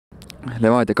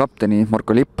Levadia kapteni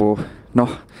Marko Lippu,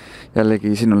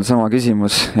 jällegi sinul sama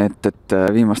küsimus, et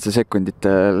viimastel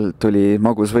sekunditel tuli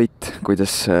magus võit,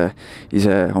 kuidas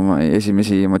ise oma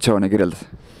esimesi emotsioone kirjeldad?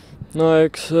 No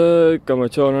eks ikka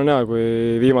emotsioon on hea, kui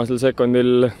viimasel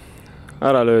sekundil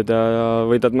ära lööd ja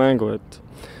võidad mängu, et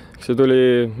see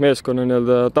tuli meeskonna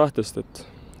nii-öelda tahtest,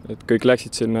 et kõik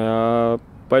läksid sinna ja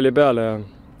palli peale ja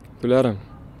tuli ära.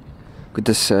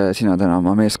 Kuidas sina täna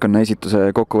oma meeskonna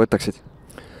esituse kokku võtaksid?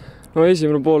 No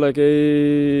esimene poolegi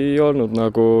ei olnud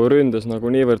nagu ründes nagu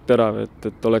niivõrd terav,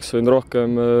 et oleks võinud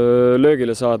rohkem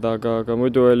löögile saada, aga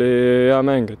muidu oli hea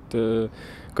mäng, et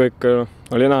kõik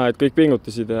oli näha, et kõik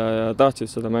pingutasid ja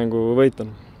tahtsid seda mängu võita.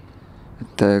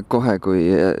 Et kohe, kui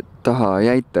taha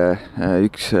jäite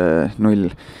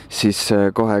 1-0, siis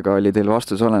kohe ka oli teil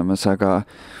vastus olemas, aga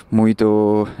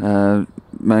muidu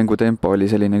mängutempo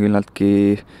oli selline küllaltki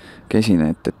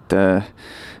kesine, et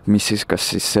mis siis, kas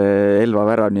siis Elva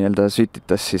värav nii-öelda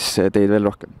sütitas siis teid veel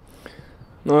rohkem?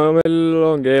 No meil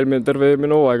ongi terve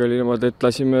eelmine hooaeg oli niimoodi, et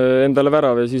lasime endale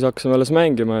värava ja siis hakkasime alles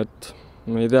mängima, et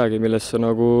ma ei teagi, millest see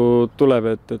nagu tuleb,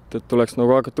 et tuleks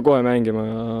nagu hakata kohe mängima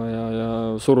ja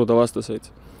suruda vastaseid.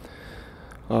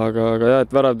 Aga jah,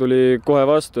 et värav tuli kohe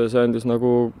vastu ja see andis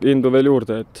nagu indu veel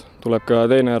juurde, et tuleb ka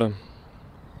teine ära.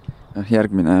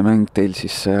 Järgmine mäng teil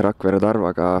siis Rakvere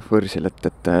Tarvaga võrsil,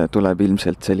 et tuleb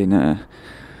ilmselt selline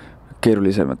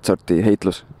keerulisemat sorti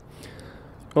heitlus?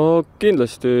 No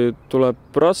kindlasti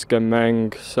tuleb raskem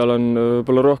mäng, seal on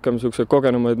võib-olla rohkem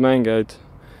kogenumaid mängijaid,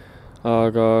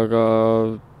 aga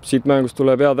siit mängust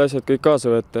tuleb head asjad kõik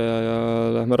kaasa võtta ja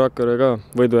lähme Rakvere ka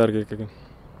võidu järgi ikkagi.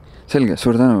 Selge,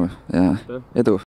 suur tänu ja edu!